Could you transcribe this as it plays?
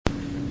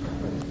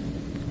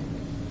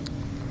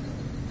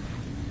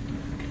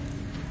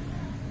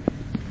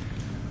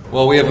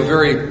Well, we have a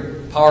very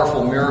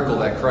powerful miracle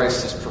that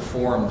Christ has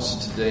performed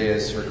today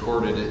as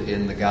recorded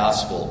in the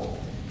Gospel.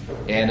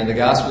 And in the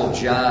Gospel of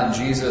John,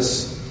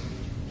 Jesus,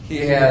 he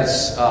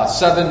has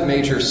 7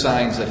 major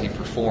signs that he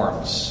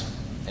performs.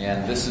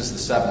 And this is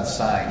the 7th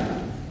sign.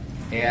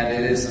 And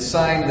it is the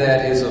sign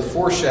that is a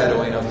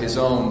foreshadowing of his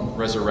own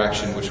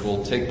resurrection, which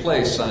will take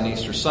place on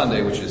Easter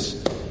Sunday, which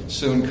is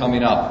soon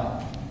coming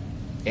up.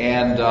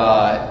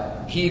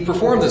 And he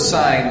performed the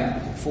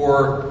sign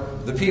for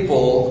the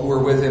people who were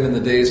with him in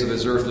the days of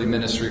his earthly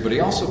ministry, but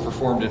he also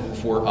performed it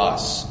for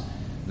us,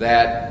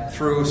 that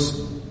through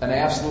an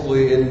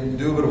absolutely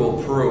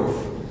indubitable proof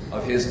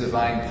of his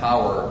divine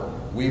power,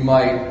 we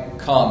might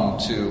come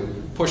to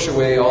push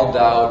away all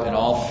doubt and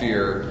all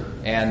fear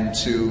and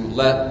to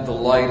let the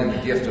light and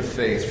the gift of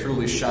faith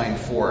truly shine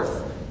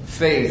forth.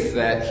 Faith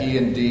that he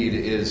indeed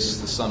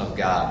is the Son of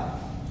God.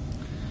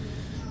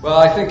 Well,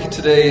 I think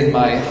today in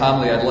my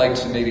homily I'd like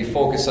to maybe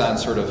focus on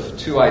sort of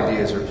 2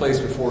 ideas, or place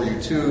before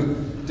you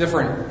 2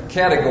 different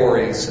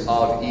categories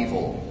of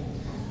evil.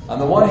 On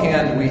the one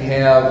hand, we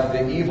have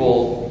the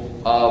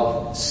evil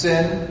of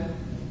the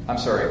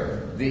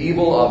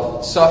evil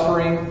of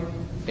suffering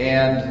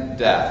and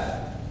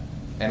death.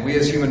 And we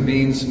as human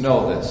beings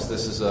know this.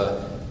 This is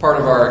a part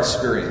of our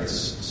experience,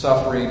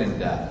 suffering and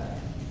death.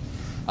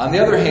 On the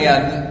other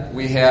hand,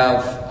 we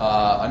have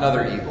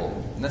another evil,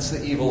 and that's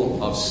the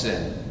evil of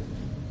sin.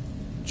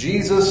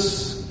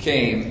 Jesus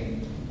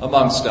came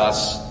amongst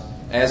us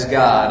as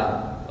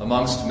God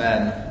amongst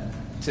men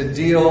to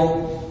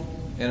deal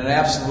in an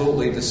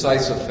absolutely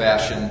decisive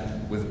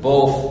fashion with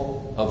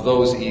both of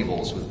those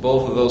evils, with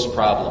both of those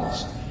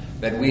problems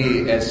that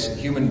we as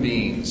human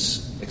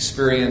beings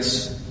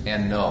experience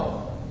and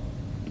know.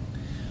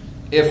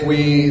 If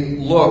we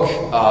look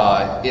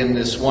in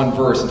this one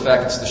verse, in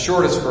fact it's the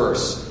shortest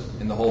verse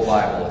in the whole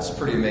Bible, it's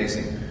pretty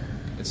amazing.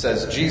 It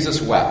says,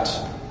 Jesus wept.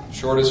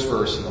 Shortest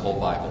verse in the whole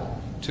Bible.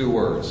 2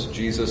 words,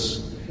 Jesus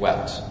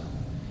wept.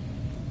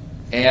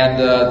 And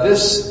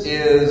this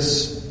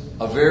is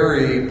a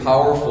very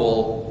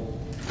powerful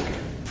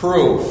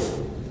proof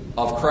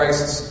of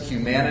Christ's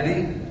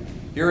humanity.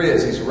 Here he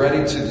is, he's ready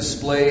to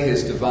display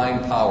his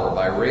divine power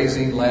by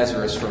raising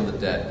Lazarus from the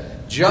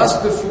dead.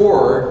 Just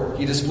before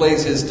he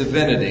displays his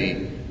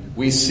divinity,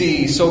 we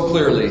see so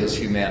clearly his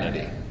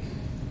humanity.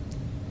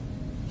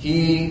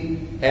 He,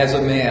 as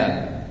a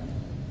man,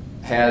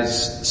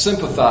 has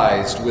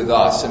sympathized with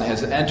us and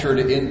has entered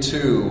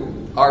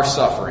into our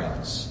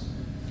sufferings.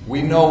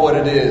 We know what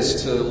it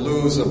is to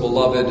lose a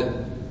beloved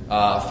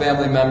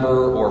family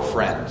member or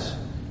friend.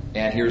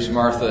 And here's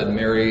Martha and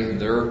Mary, and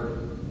they're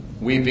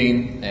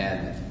weeping,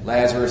 and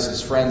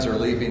Lazarus' friends are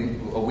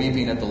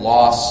weeping at the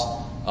loss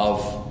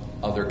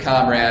of their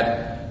comrade,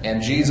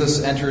 and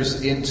Jesus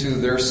enters into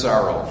their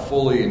sorrow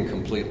fully and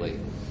completely.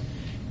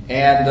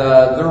 And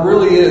there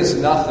really is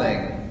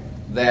nothing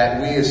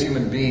that we as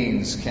human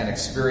beings can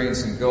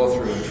experience and go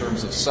through in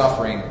terms of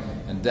suffering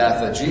and death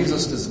that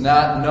Jesus does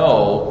not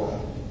know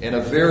in a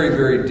very,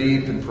 very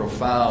deep and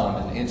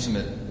profound and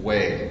intimate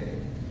way.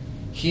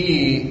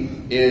 He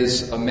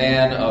is a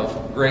man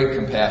of great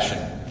compassion.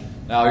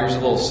 Now, here's a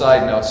little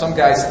side note. Some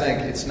guys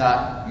think it's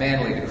not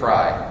manly to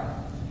cry.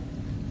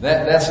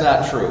 That's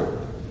not true.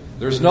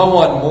 There's no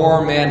one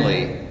more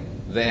manly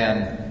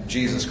than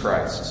Jesus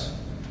Christ.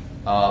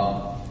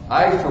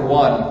 I, for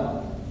one,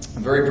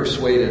 I'm very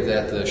persuaded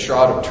that the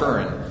Shroud of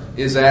Turin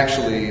is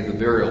actually the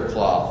burial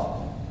cloth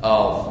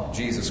of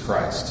Jesus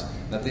Christ.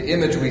 That the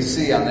image we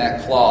see on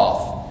that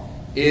cloth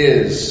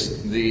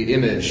is the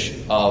image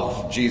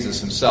of Jesus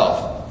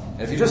himself.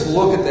 And if you just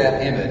look at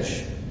that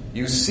image,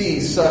 you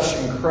see such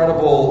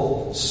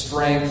incredible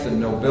strength and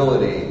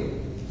nobility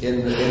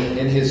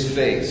in his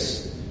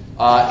face.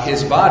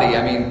 His body,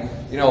 I mean,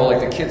 you know, like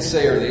the kids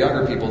say, or the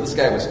younger people, this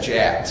guy was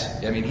jacked.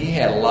 I mean, he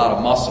had a lot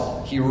of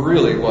muscle. He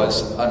really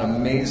was an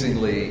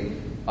amazingly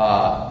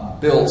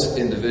built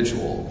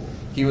individual.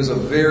 He was a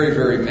very,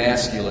 very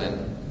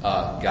masculine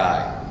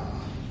guy.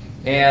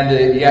 And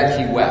yet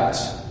he wept.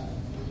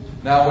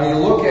 Now, when you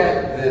look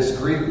at this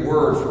Greek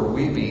word for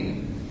weeping,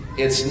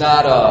 it's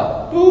not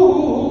a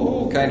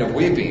ooh kind of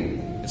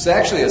weeping. It's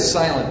actually a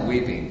silent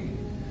weeping.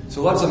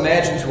 So let's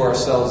imagine to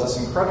ourselves this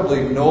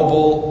incredibly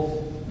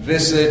noble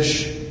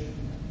visage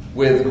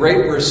with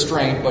great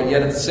restraint, but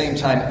yet at the same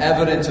time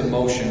evident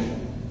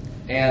emotion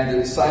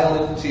and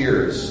silent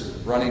tears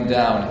running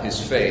down his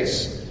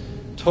face,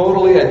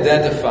 totally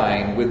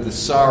identifying with the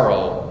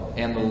sorrow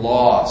and the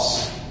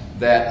loss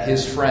that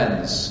his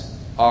friends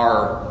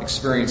are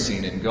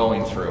experiencing and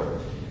going through.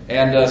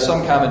 And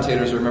some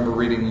commentators, I remember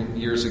reading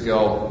years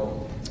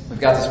ago, we've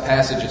got this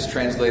passage is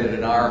translated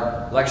in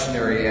our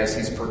lectionary as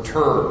he's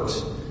perturbed.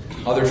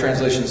 Other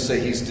translations say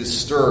he's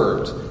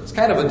disturbed. It's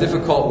kind of a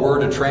difficult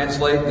word to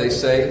translate, they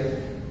say,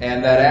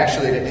 and that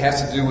actually it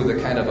has to do with a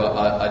kind of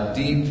a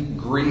deep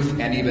grief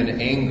and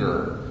even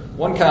anger.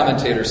 One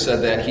commentator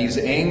said that he's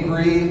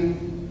angry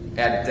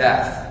at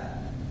death.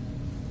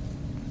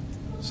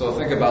 So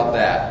think about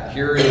that.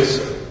 Here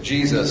is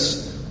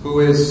Jesus,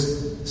 who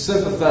is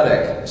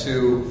sympathetic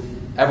to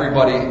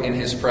everybody in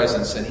his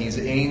presence, and he's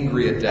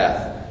angry at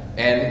death.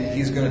 and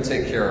He's going to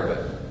take care of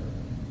it.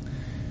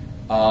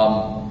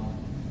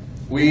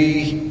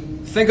 We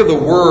think of the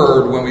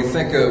word when we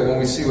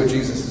see what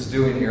Jesus is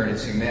doing here in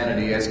His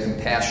humanity as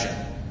compassion.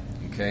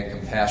 Okay,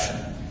 compassion.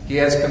 He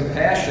has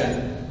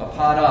compassion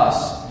upon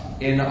us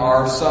in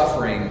our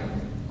suffering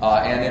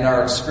and in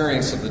our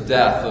experience of the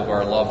death of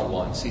our loved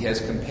ones. He has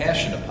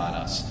compassion upon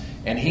us,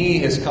 and He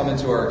has come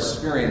into our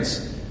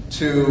experience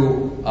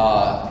to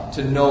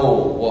know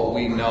what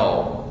we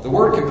know. The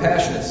word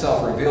compassion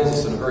itself reveals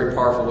us in a very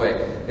powerful way.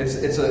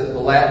 It's a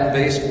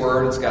Latin-based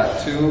word. It's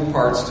got two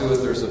parts to it.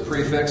 There's a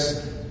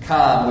prefix,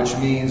 com, which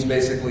means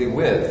basically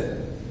with.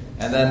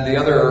 And then the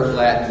other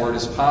Latin word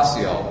is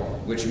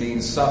passio, which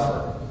means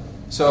suffer.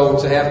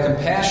 So to have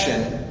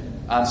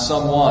compassion on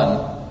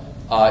someone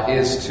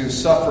is to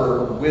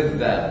suffer with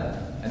them.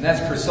 And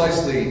that's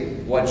precisely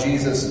what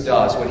Jesus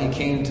does, what He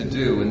came to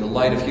do in the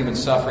light of human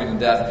suffering and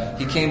death.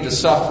 He came to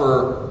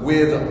suffer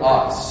with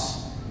us.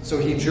 So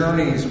He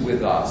journeys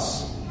with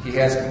us. He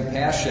has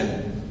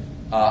compassion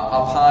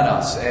upon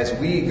us as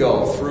we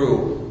go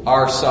through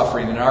our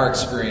suffering and our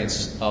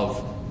experience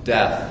of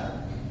death.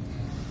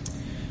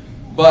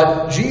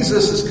 But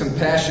Jesus'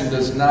 compassion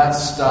does not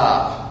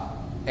stop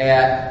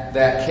at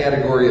that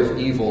category of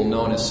evil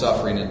known as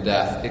suffering and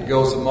death. It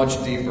goes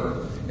much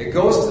deeper. It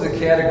goes to the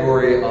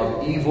category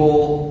of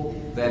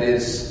evil that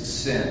is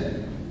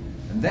sin.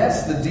 And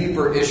that's the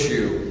deeper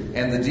issue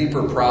and the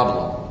deeper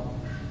problem.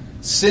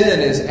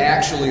 Sin is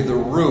actually the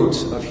root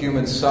of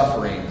human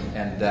suffering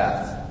and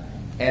death.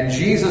 And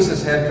Jesus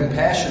has had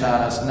compassion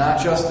on us,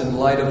 not just in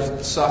light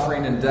of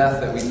suffering and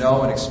death that we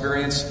know and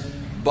experience,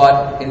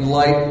 but in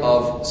light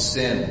of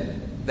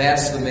sin.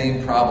 That's the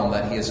main problem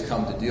that He has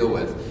come to deal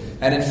with.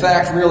 And in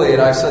fact, really,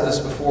 and I've said this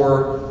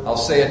before, I'll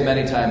say it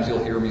many times,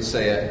 you'll hear me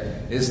say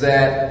it, is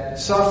that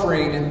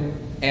suffering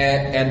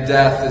and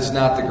death is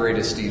not the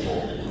greatest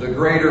evil. The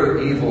greater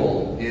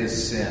evil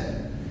is sin.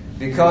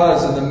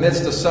 Because in the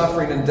midst of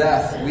suffering and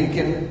death, we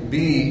can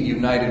be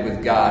united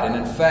with God. And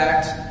in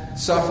fact,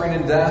 suffering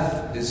and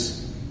death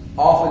is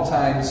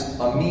oftentimes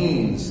a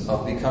means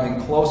of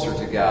becoming closer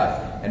to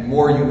God and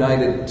more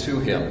united to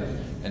Him.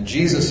 And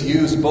Jesus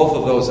used both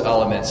of those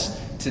elements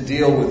to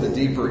deal with the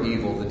deeper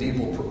evil, the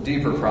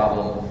deeper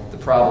problem, the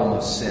problem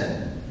of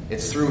sin.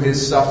 It's through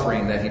His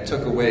suffering that He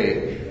took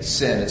away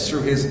sin. It's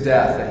through His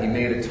death that He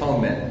made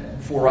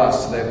atonement for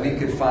us so that we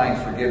could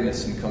find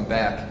forgiveness and come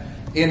back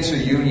into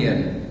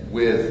union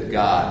with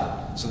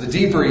God. So the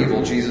deeper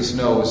evil, Jesus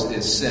knows,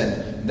 is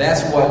sin.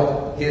 That's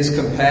what His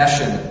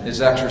compassion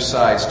is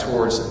exercised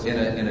towards in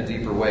a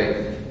deeper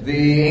way.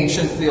 The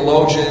ancient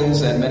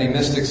theologians and many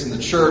mystics in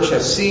the church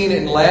have seen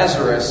in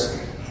Lazarus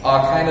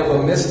kind of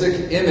a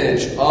mystic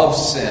image of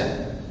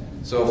sin.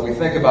 So if we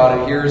think about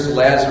it, here's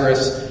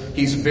Lazarus.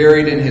 He's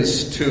buried in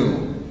his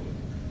tomb.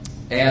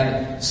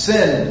 And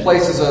sin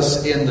places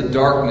us in the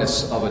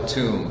darkness of a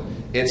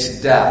tomb.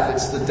 It's death.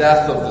 It's the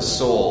death of the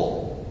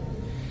soul.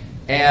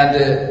 And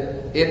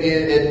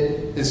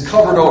it is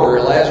covered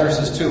over.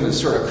 Lazarus' tomb is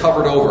sort of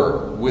covered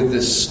over with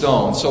this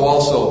stone. So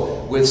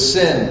also with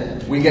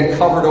sin, we get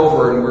covered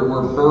over and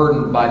we're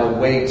burdened by the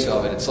weight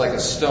of it. It's like a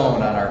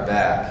stone on our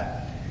back.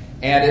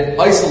 And it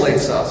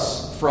isolates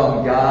us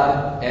from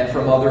God and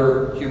from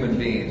other human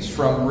beings,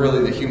 from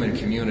really the human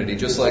community.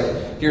 Just like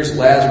here's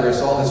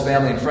Lazarus, all his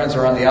family and friends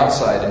are on the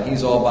outside and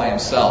he's all by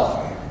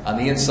himself on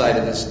the inside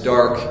of this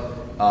dark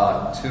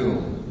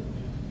tomb.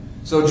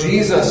 So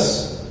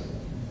Jesus,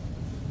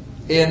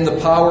 in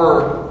the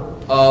power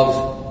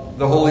of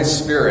the Holy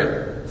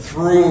Spirit,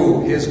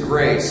 through His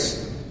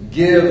grace,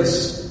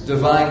 gives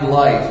divine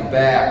life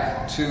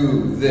back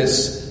to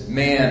this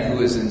man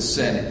who is in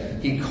sin.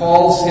 He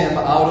calls him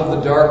out of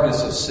the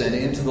darkness of sin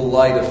into the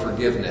light of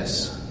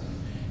forgiveness.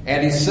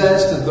 And He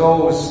says to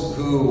those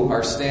who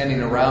are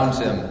standing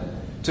around him,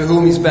 to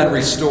whom he's been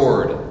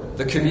restored,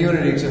 the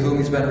community to whom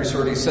he's been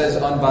restored, He says,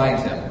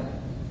 unbind him,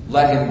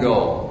 let him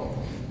go.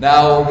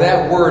 Now,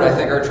 that word, I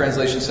think our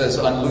translation says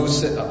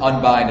unloose,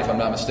 unbind, if I'm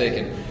not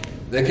mistaken.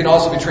 That can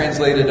also be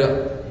translated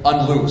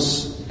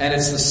unloose. And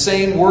it's the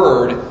same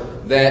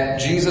word that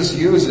Jesus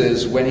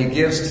uses when He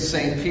gives to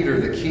St. Peter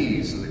the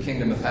keys of the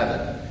kingdom of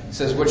heaven. He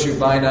says, what you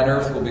bind on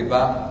earth will be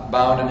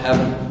bound in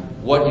heaven.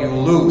 What you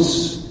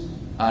loose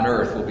on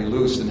earth will be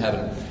loosed in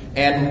heaven.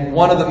 And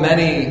one of the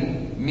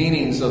many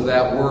meanings of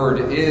that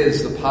word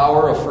is the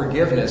power of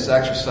forgiveness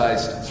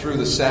exercised through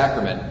the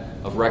sacrament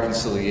of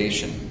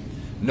reconciliation.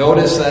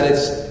 Notice that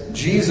it's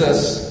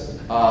Jesus,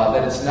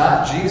 that it's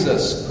not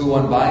Jesus who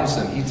unbinds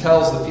him. He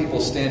tells the people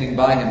standing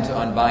by him to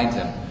unbind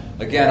him.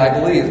 Again, I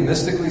believe,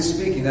 mystically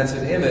speaking, that's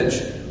an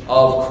image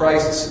of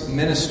Christ's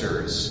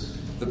ministers,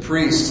 the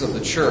priests of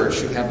the church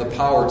who have the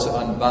power to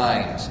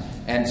unbind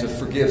and to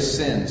forgive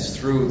sins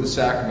through the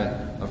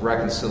sacrament of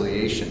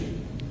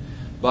reconciliation.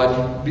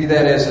 But be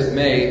that as it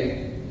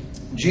may,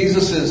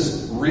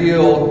 Jesus'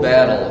 real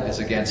battle is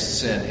against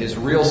sin. His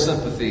real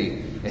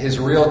sympathy, His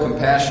real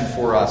compassion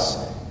for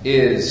us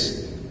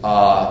is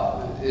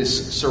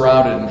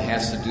surrounded and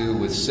has to do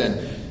with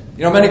sin.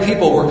 You know, many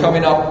people, we talk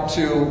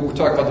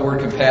about the word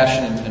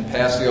compassion and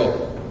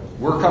passio,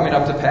 we're coming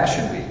up to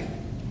Passion Week.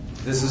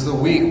 This is the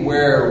week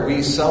where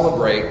we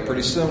celebrate,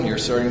 pretty soon here,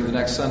 starting the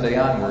next Sunday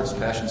onwards,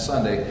 Passion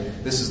Sunday.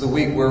 This is the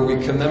week where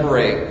we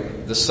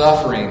commemorate the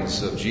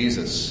sufferings of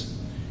Jesus.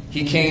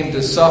 He came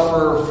to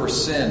suffer for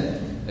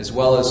sin, as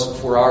well as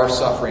for our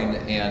suffering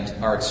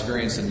and our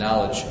experience and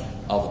knowledge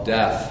of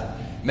death.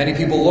 Many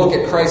people look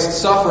at Christ's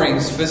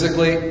sufferings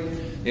physically.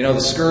 The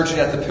scourging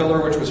at the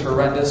pillar, which was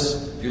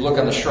horrendous. If you look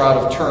on the Shroud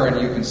of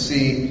Turin, you can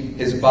see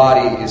his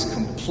body is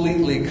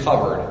completely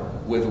covered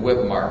with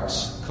whip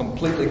marks.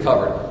 Completely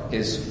covered.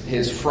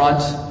 His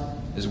front,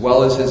 as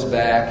well as his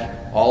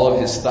back, all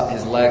of his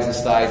legs,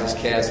 his thighs, his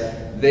calves,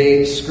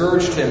 they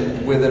scourged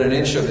him within an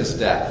inch of his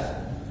death.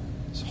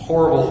 It's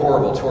horrible,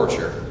 horrible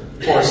torture.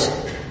 Of course,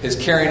 his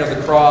carrying of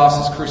the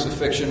cross, his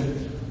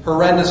crucifixion,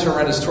 horrendous,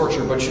 horrendous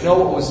torture. But you know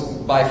what was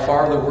by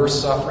far the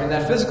worst suffering?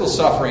 That physical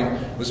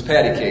suffering was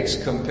patty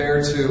cakes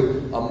compared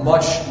to a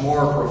much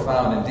more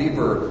profound and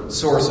deeper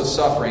source of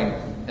suffering,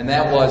 and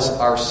that was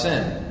our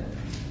sin.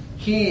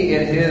 He,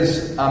 in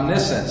his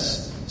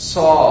omniscience,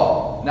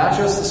 saw not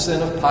just the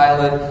sin of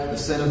Pilate, the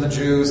sin of the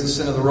Jews, the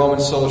sin of the Roman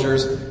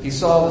soldiers. He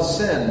saw the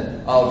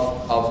sin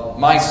of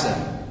my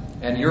sin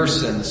and your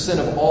sin, the sin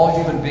of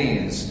all human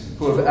beings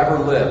who have ever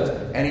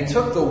lived. And he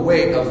took the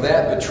weight of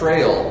that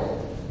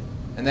betrayal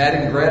and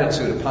that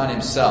ingratitude upon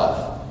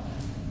himself.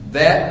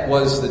 That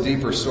was the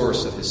deeper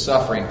source of his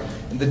suffering,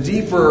 and the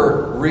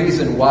deeper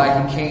reason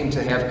why he came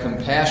to have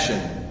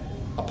compassion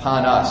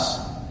upon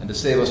us and to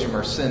save us from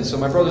our sins. So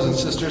my brothers and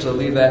sisters, I'll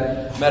leave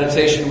that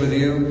meditation with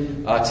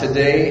you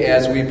today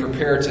as we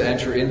prepare to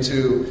enter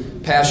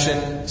into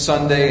Passion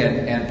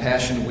Sunday and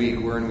Passion Week,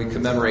 wherein we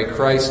commemorate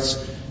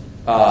Christ's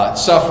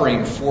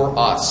suffering for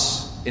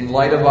us in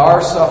light of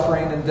our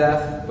suffering and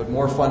death, but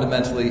more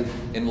fundamentally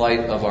in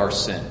light of our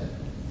sin.